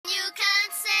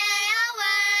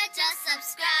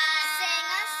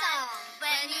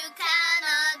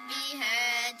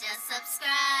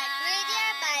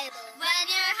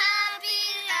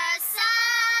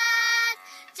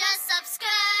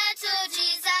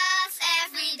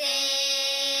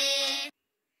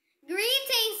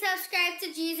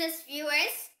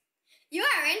You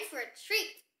are in for a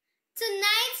treat.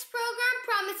 Tonight's program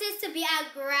promises to be a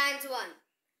grand one.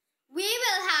 We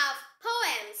will have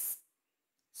poems,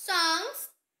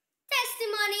 songs,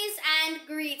 testimonies, and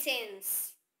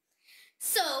greetings.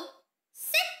 So,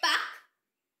 sit back,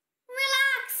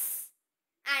 relax,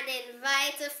 and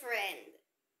invite a friend.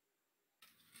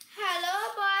 Hello,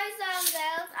 boys and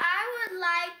girls. I would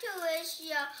like to wish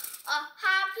you a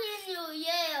happy new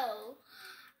year.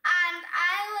 And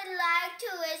I would like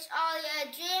to wish all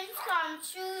your dreams come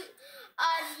true,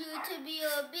 on you to be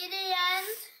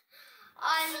obedient,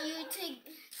 on you to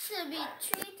be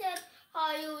treated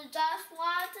how you just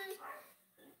want to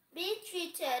be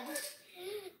treated.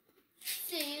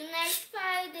 See you next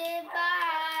Friday.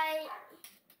 Bye.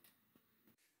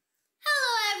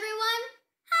 Hello everyone.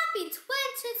 Happy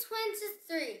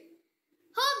 2023.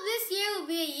 Hope this year will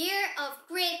be a year of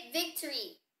great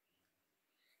victory.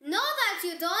 Know that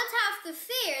you don't have to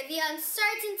fear the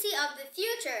uncertainty of the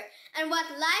future and what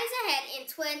lies ahead in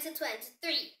 2023.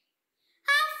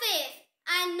 Have faith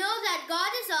and know that God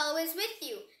is always with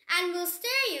you and will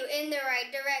steer you in the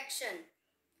right direction.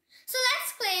 So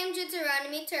let's claim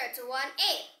Deuteronomy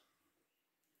 31:8.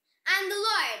 And the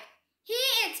Lord, He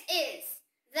it is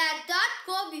that doth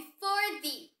go before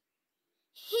thee.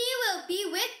 He will be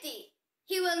with thee.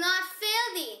 He will not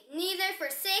fail thee, neither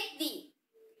forsake thee.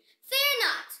 Fear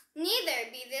not, neither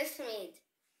be dismayed.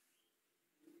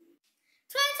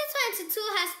 2022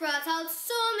 has brought out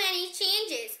so many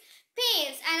changes,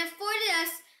 pains, and afforded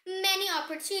us many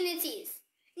opportunities.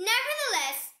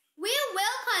 Nevertheless, we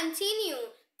will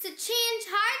continue to change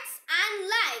hearts and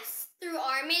lives through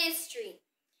our ministry.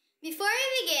 Before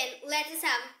we begin, let us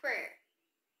have a prayer.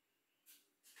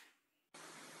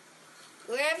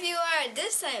 Wherever you are at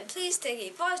this time, please take a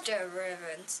posture of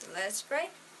reverence. Let's pray.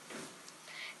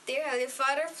 Dear Heavenly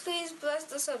Father, please bless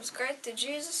the subscribe to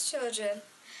Jesus Children.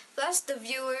 Bless the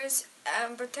viewers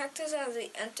and protect us as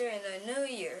we enter in a new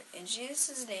year. In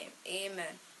Jesus' name,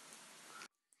 amen.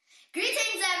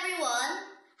 Greetings everyone.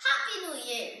 Happy New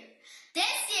Year.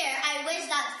 This year I wish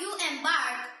that you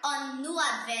embark on new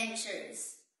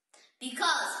adventures.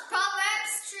 Because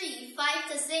Proverbs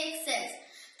 3:5-6 says,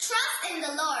 trust in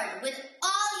the Lord with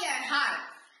all your heart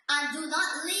and do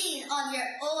not lean on your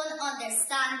own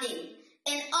understanding.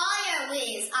 In all your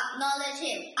ways acknowledge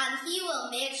Him and He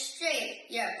will make straight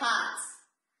your paths.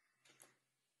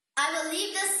 I will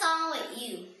leave this song with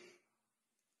you.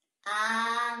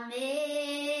 Amazing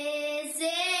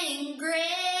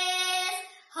grace,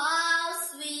 how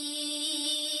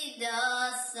sweet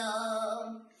the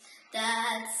song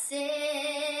that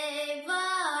saved a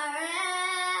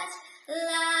wretch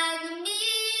like me.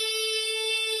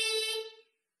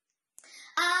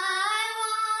 I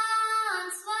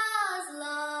once was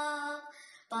lost,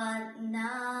 but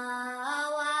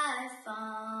now I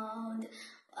found.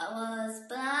 I was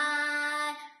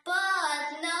blind, but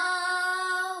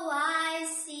now I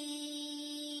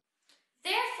see.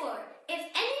 Therefore, if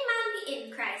any man be in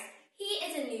Christ, he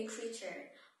is a new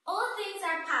creature. All things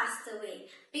are passed away.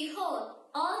 Behold,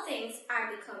 all things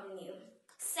are become new.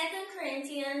 2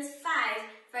 Corinthians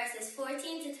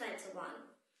 5:14-21.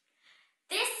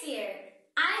 This year,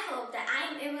 I hope that I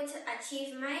am able to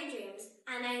achieve my dreams,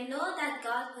 and I know that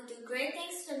God will do great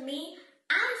things for me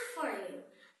and for you,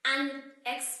 and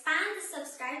expand the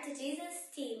Subscribe to Jesus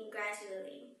team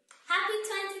gradually. Happy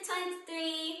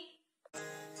 2023!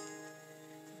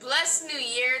 Blessed New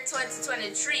Year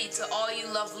 2023 to all you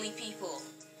lovely people.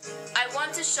 I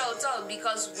want to shout out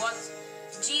because what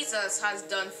Jesus has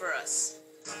done for us.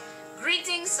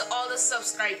 Greetings to all the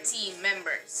Subscribe team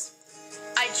members.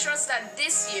 I trust that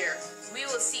this year we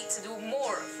will seek to do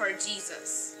more for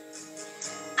Jesus.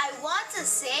 I want to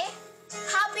say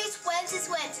happy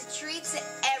 2023 to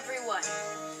everyone.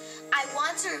 I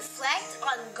want to reflect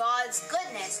on God's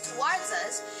goodness towards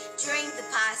us during the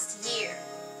past year.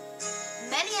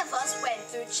 Many of us went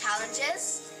through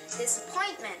challenges,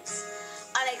 disappointments,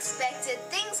 unexpected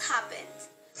things happened,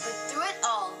 but through it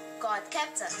all, God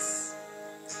kept us.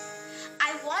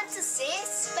 I want to say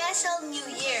special New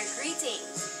Year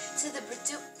greetings to the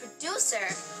producer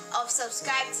of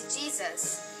Subscribe to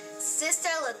Jesus, Sister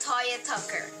Latoya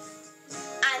Tucker,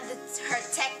 and her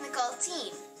technical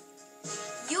team.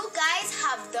 You guys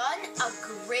have done a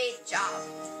great job.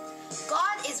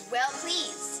 God is well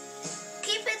pleased.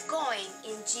 Keep it going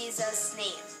in Jesus'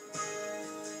 name.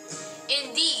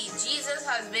 Indeed, Jesus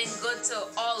has been good to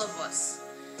all of us.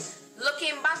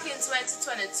 Looking back in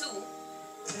 2022,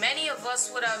 many of us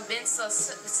would have been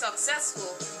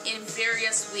successful in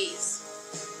various ways,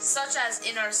 such as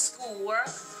in our schoolwork,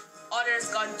 others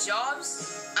got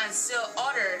jobs, and still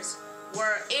others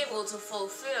were able to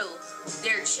fulfill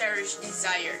their cherished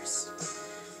desires.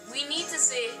 We need to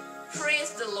say,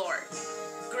 praise the Lord,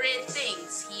 great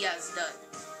things He has done.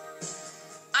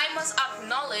 I must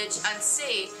acknowledge and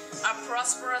say a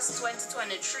prosperous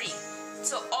 2023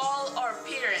 to all our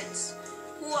parents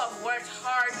who have worked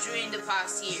hard during the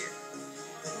past year.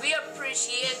 We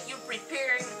appreciate you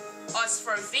preparing us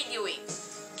for videoing,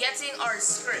 getting our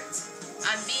script,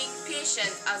 and being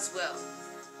patient as well.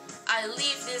 I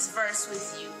leave this verse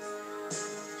with you.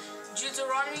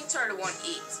 Deuteronomy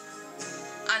 31:8.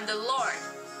 And the Lord,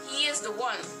 He is the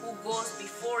one who goes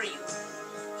before you.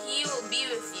 He will be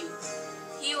with you.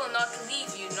 He will not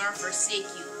leave you nor forsake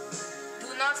you. Do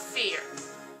not fear,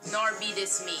 nor be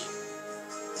dismayed.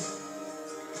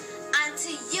 And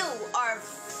to you, our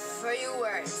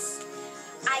viewers,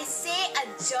 I say a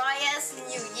joyous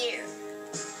new year.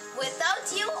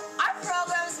 Without you, our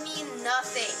programs mean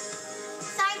nothing.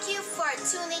 Thank you for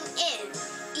tuning in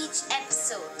each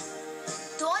episode.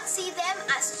 Don't see them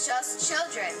as just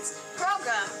children's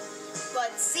program,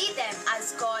 but see them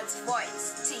as God's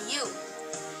voice to you.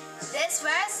 This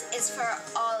verse is for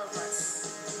all of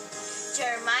us.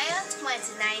 Jeremiah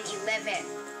 29:11.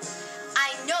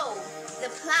 I know the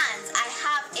plans I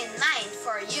have in mind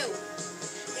for you,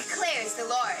 declares the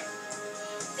Lord.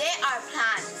 They are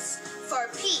plans for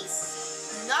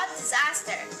peace, not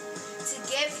disaster, to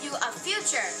give you a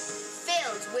future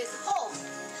filled with hope.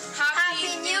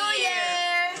 Happy New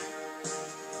Year!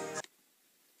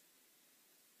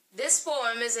 This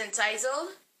poem is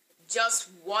entitled, Just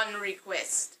One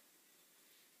Request.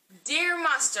 Dear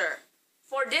Master,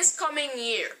 for this coming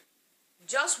year,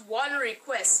 just one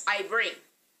request I bring.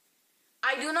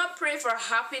 I do not pray for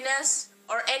happiness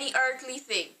or any earthly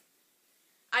thing.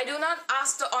 I do not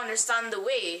ask to understand the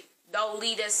way thou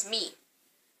leadest me,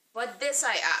 but this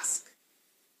I ask.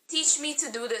 Teach me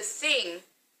to do the thing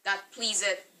that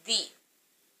pleaseth thee.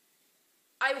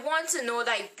 I want to know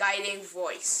thy guiding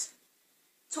voice,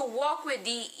 to walk with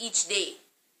thee each day.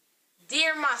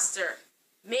 Dear Master,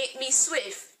 make me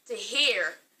swift to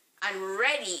hear and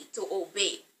ready to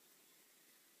obey.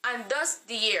 And thus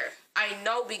the year I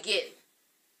now begin,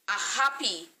 a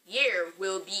happy year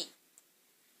will be,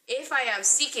 if I am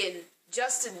seeking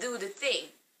just to do the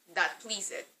thing that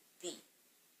pleaseth thee.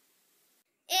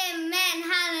 Amen.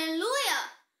 Hallelujah.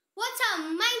 What a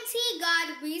mighty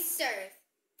God we serve.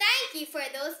 Thank you for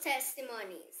those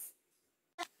testimonies.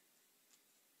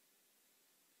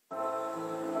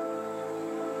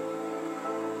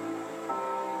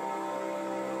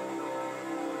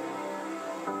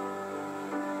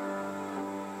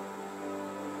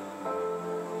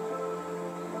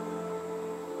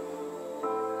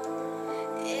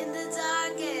 In the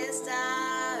darkest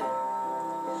hour,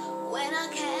 when I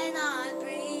cannot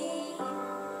breathe,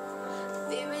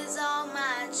 fear is on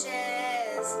my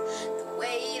chest, the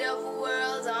weight of the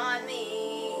world on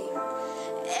me.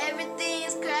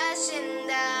 Everything's crashing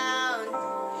down,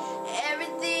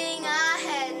 everything I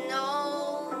had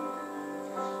known.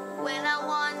 When I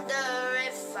wonder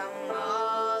if I'm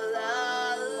all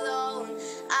alone,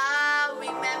 I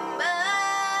remember.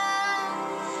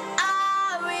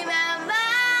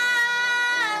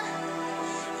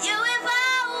 You have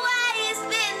always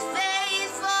been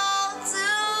faithful to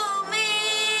me.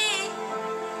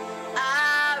 I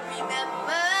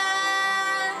remember.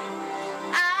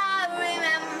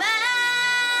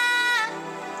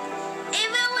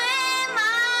 Even when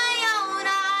my own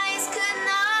eyes could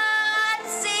not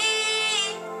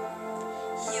see,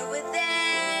 you were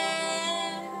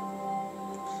there,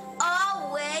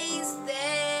 always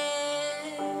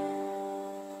there.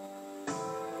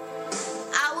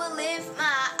 I will lift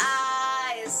my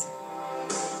eyes,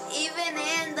 even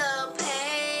in the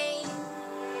pain,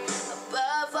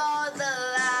 above all the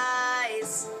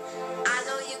lies. I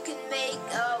know you can make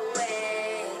a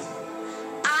way.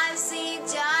 I've seen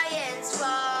giants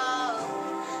fall,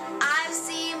 I've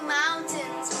seen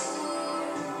mountains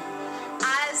move,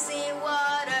 I've seen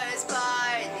waters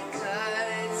part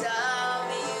because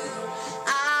of you.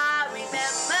 I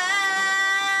remember.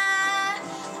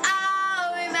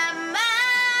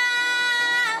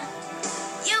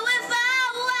 You have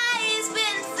always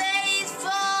been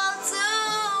faithful to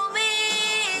me.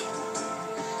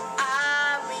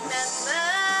 I remember.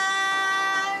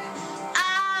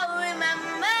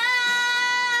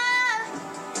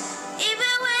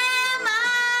 Even when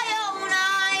my own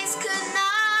eyes could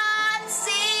not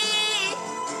see,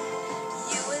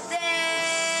 you were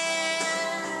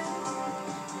there,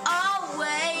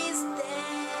 always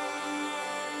there.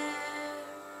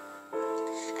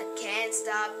 I can't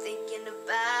stop thinking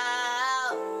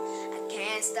about, I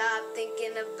can't stop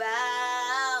thinking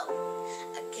about,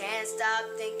 I can't can't stop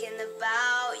thinking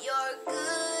about your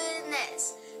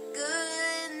goodness,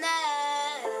 goodness.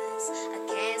 I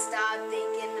can't stop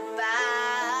thinking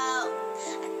about,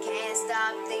 I can't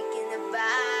stop thinking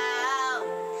about,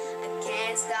 I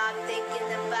can't stop thinking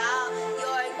about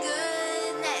your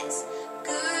goodness,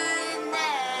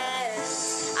 goodness.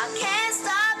 I can't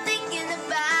stop thinking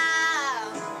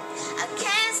about, I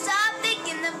can't stop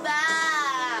thinking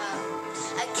about,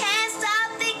 I can't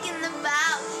stop thinking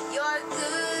about your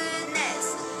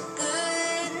goodness,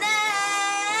 goodness.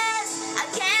 I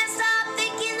can't stop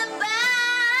thinking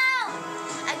about,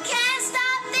 I can't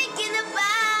stop thinking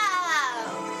about,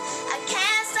 I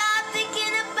can't stop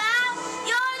thinking about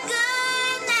your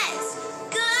goodness,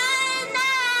 goodness.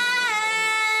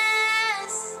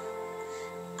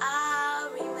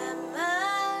 I'll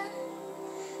remember,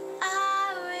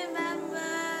 I'll remember.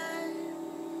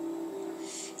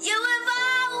 You have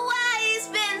always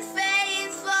been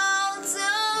faithful to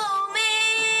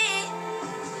me.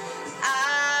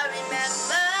 I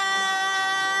remember,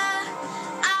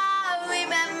 I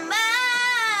remember.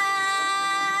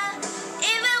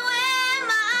 Even when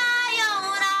my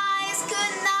own eyes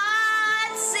could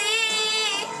not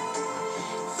see,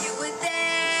 you were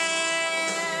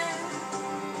there,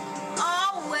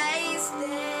 always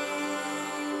there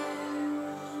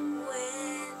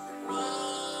with me.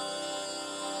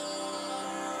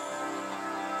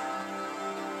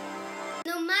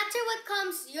 No matter what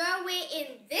comes your way in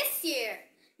this year,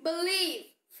 believe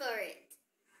for it.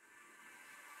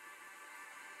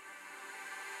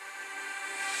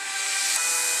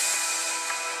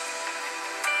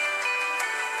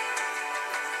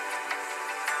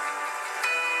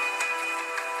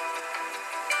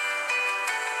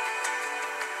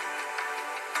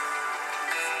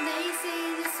 They say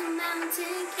this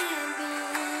mountain can't be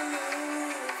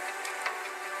moved.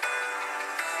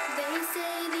 They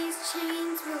say these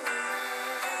chains will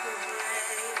never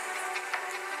break.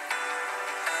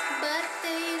 But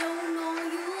they don't know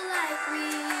you like we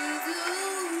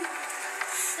do.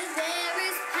 There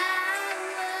is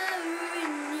power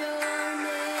in your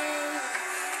name.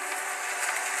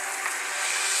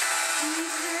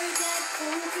 We've heard that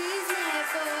hope is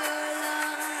never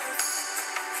lost.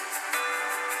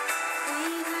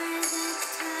 We've heard that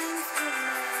times will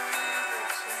never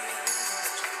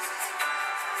change.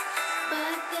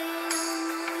 But they don't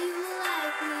know you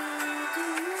like we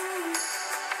do.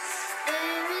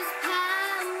 There is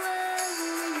power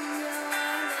in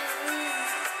your name.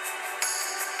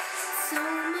 So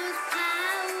much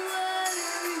power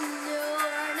in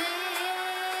your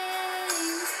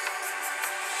name.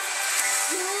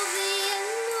 Move the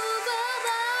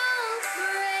unmovable,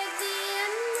 break the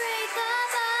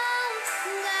unbreakable.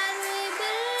 God, we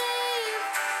believe.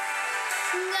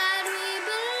 God, we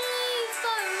believe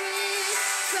for it.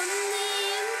 From the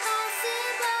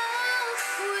impossible,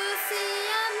 we'll see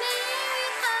a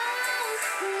miracle.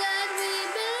 God, we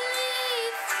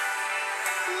believe.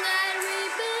 God, we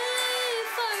believe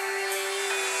for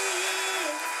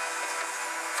it.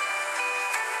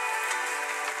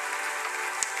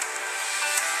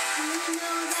 We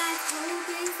know that hope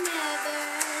is never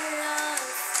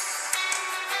lost.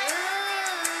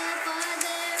 For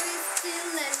there is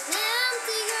still an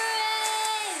empty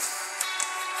grave.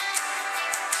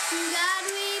 God,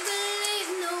 we believe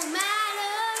no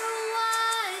matter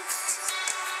what,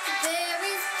 there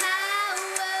is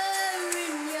power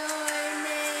in your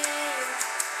name.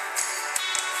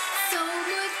 So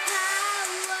much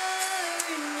power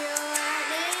in your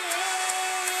name.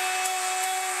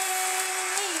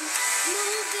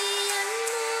 Move the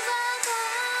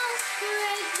unmovable,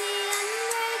 break the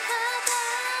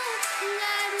unbreakable.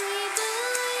 God, we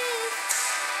believe.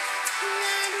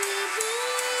 God, we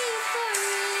believe for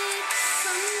it.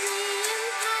 From the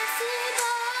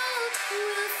impossible,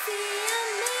 we'll see a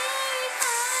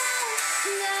miracle.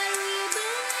 God, we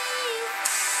believe.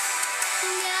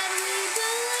 God, we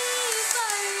believe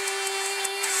for it.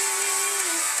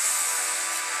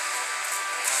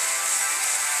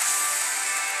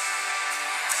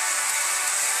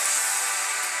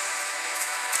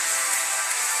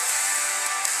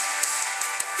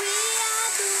 We are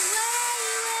the way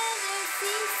where there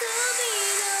seems to be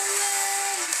no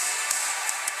way.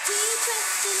 We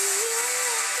trust in you,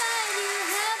 God, you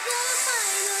have the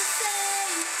final say.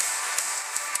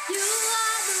 You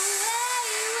are the way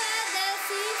where there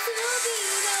seems to be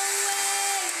no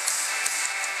way.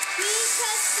 We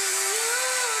trust in you,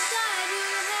 God, you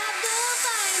have the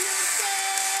final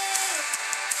say.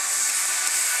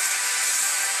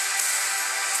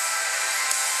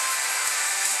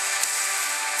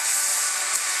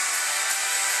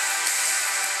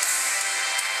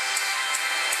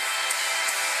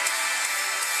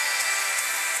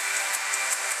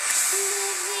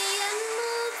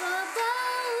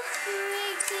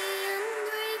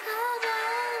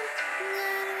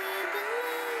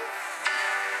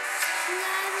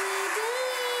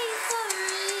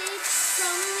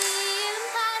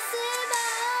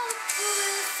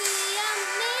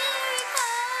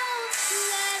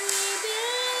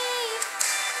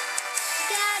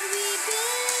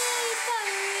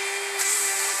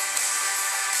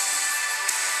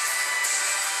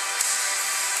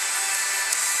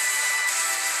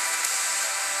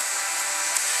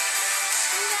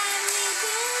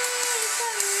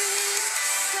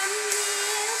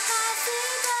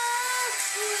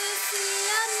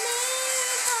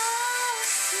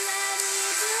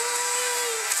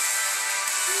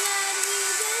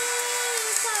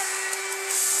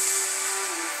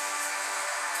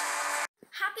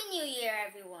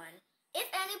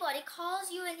 anybody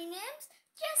calls you any names,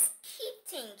 just keep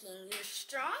thinking you're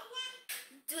strong.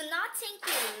 Do not think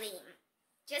you're lame.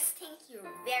 Just think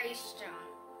you're very strong.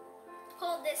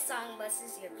 Hope this song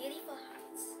blesses your beautiful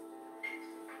hearts.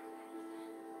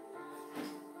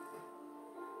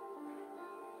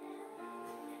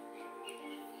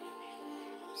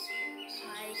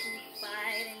 I keep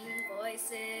fighting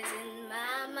voices in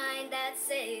my mind that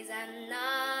says I'm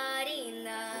not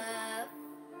enough.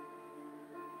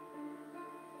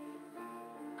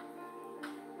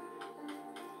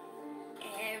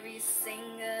 Every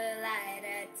single lie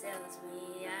that tells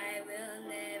me I will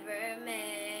never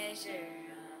measure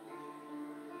up.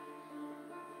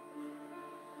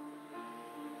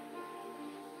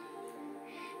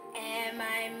 Am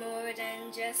I more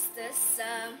than just the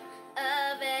sum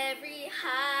of every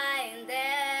high and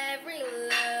every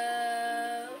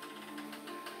low?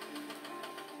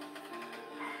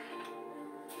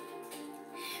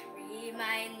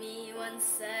 Remind me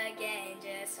once again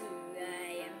just who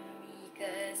I am,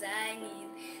 because I need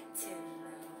to know.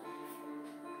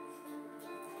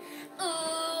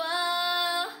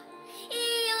 Oh,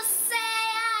 you say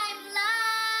I'm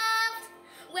loved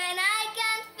when I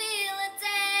can't feel a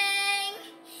thing.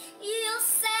 You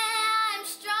say I'm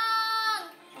strong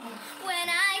when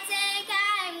I think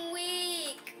I'm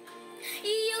weak.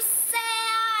 You say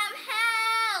I'm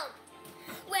held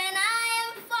when I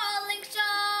am falling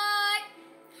short,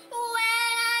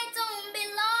 when I don't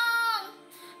belong.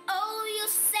 Oh, you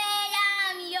say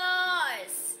I'm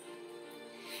yours,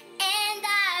 and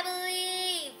I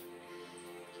believe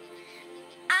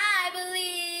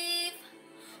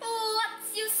what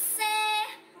you say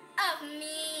of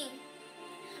me.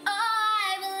 Oh,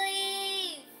 I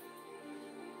believe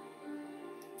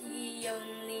the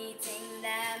only thing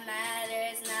that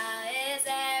matters now is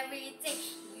everything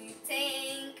you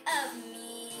think of me.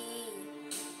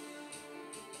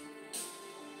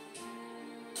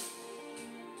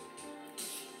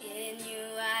 In you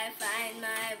I find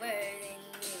my worth, in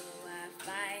you I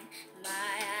find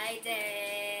my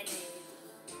identity.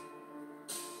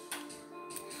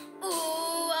 Ooh,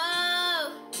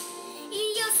 oh,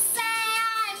 you say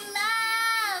I'm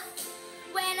loved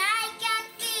when I can't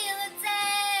feel a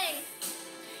thing.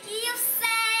 You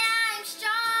say I'm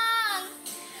strong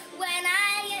when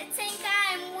I think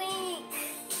I'm weak.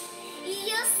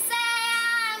 You say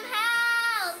I'm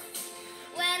held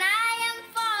when I am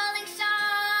falling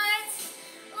short,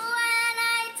 when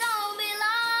I don't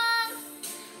belong.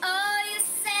 Oh, you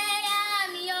say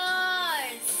I'm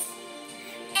yours,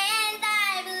 and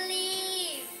I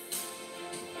believe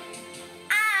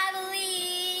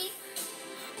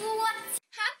what.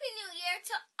 Happy New Year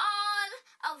to all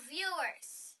our viewers.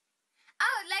 I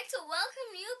would like to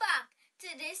welcome you back to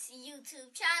this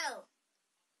YouTube channel.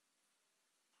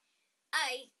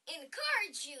 I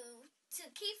encourage you to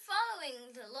keep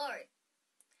following the Lord.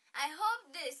 I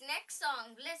hope this next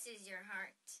song blesses your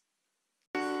heart.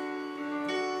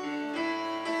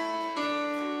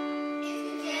 If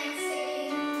you can't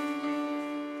sing,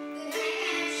 then I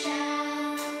can't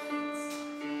shout.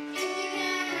 If you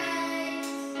can't write,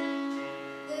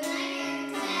 then I can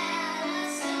tell a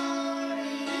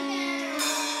story. You can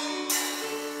run,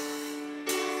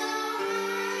 that's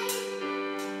alright.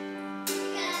 You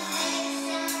can take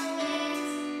some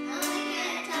wings, and we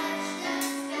can touch the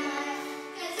sky.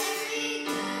 'Cause every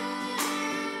good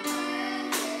and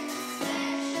perfect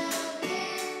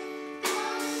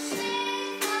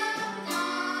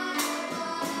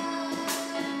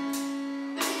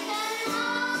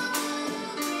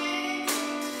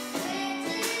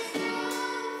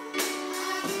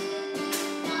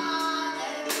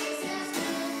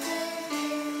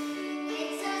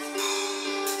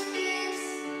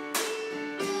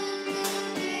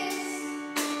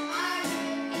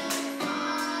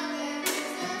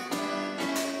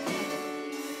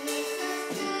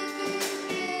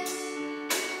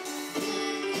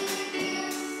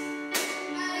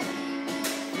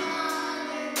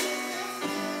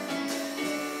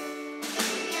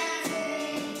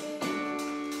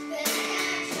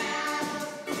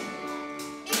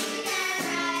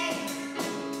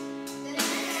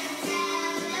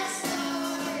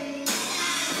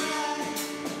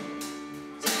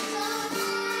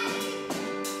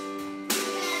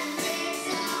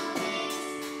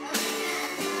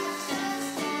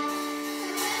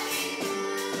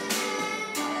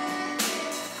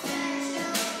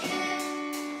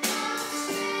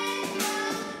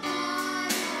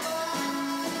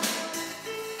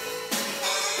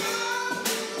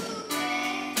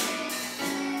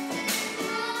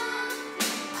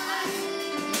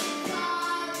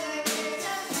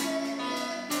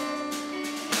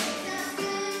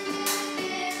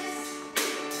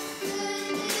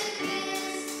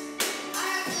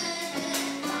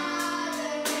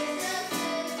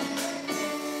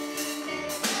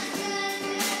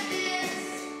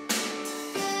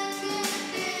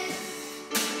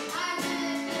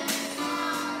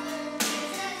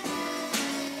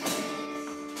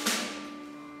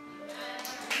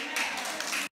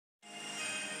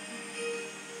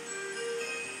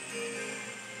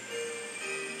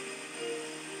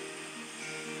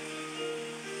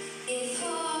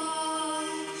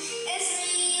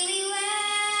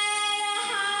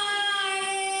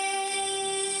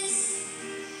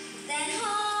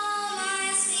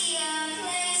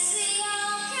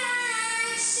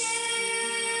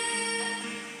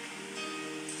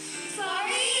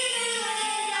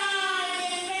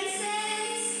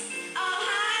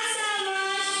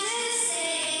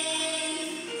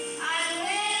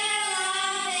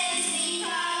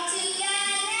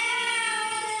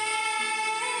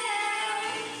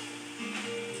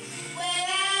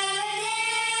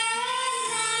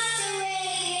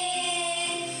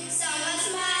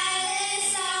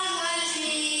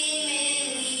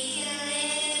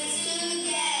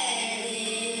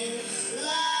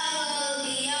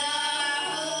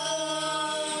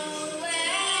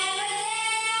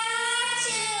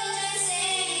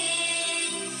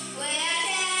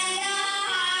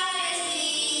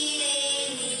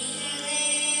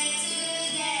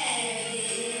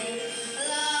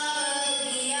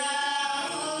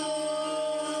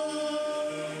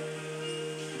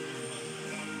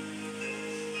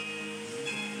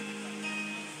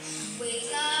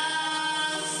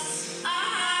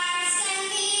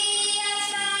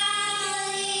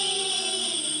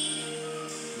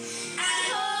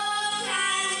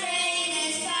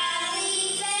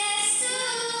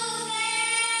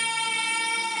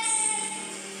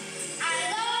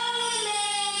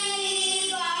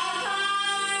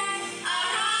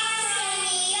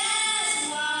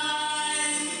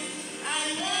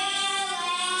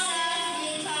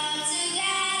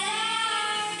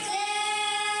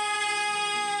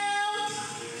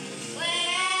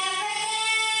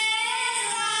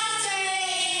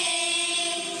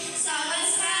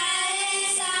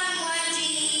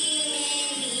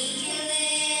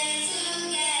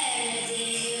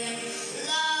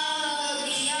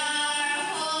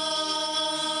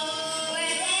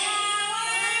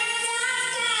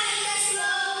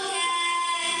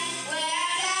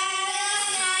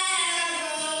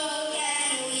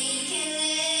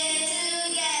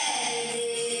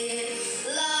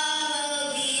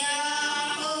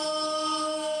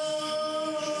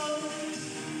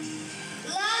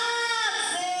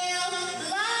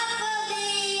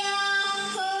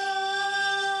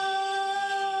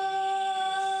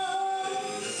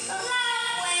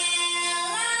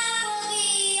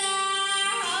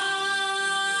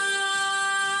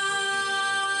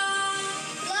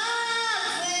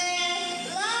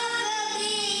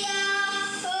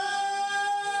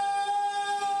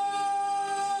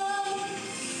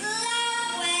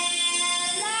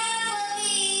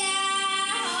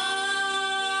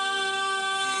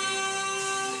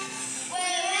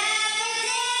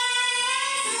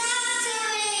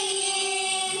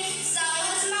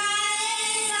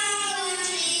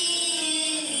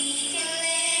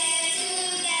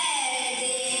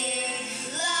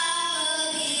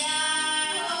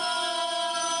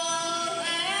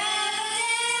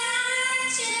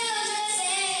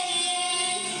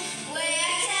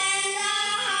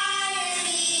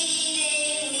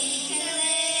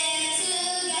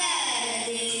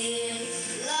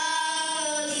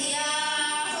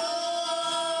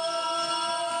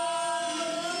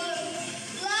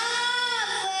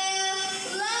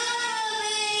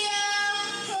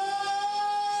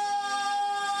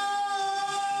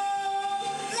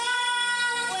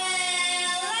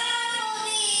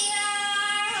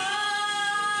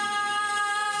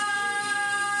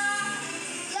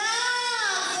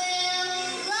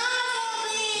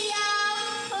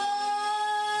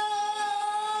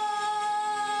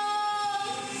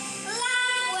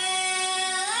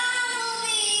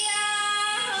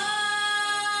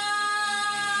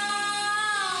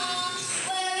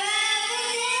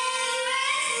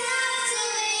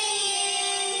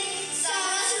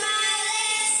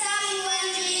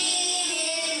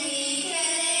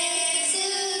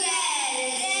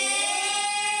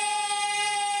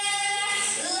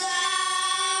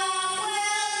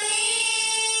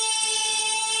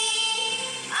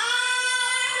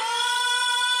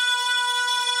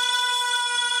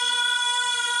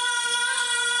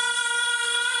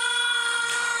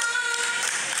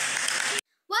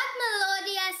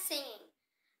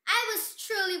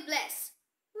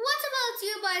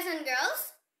and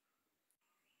girls?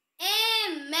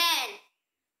 Amen.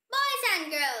 Boys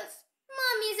and girls,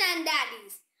 mommies and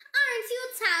daddies, aren't you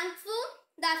thankful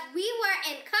that we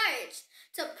were encouraged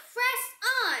to press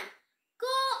on, go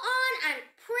on and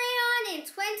pray on in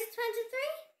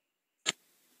 2023?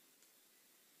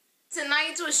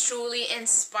 Tonight was truly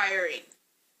inspiring.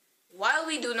 While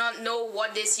we do not know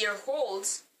what this year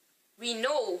holds, we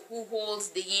know who holds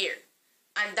the year,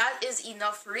 and that is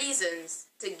enough reasons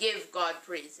to give God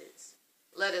praises.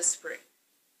 Let us pray.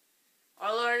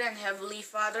 Our Lord and Heavenly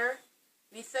Father,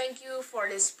 we thank you for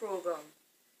this program.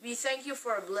 We thank you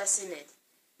for blessing it.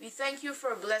 We thank you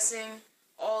for blessing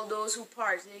all those who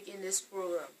partake in this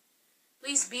program.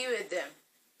 Please be with them.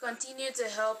 Continue to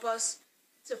help us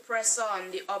to press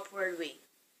on the upward way.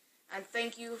 And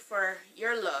thank you for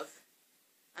your love.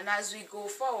 And as we go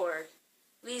forward,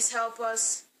 please help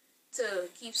us to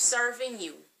keep serving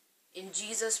you. In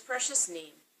Jesus' precious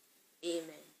name,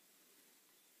 amen.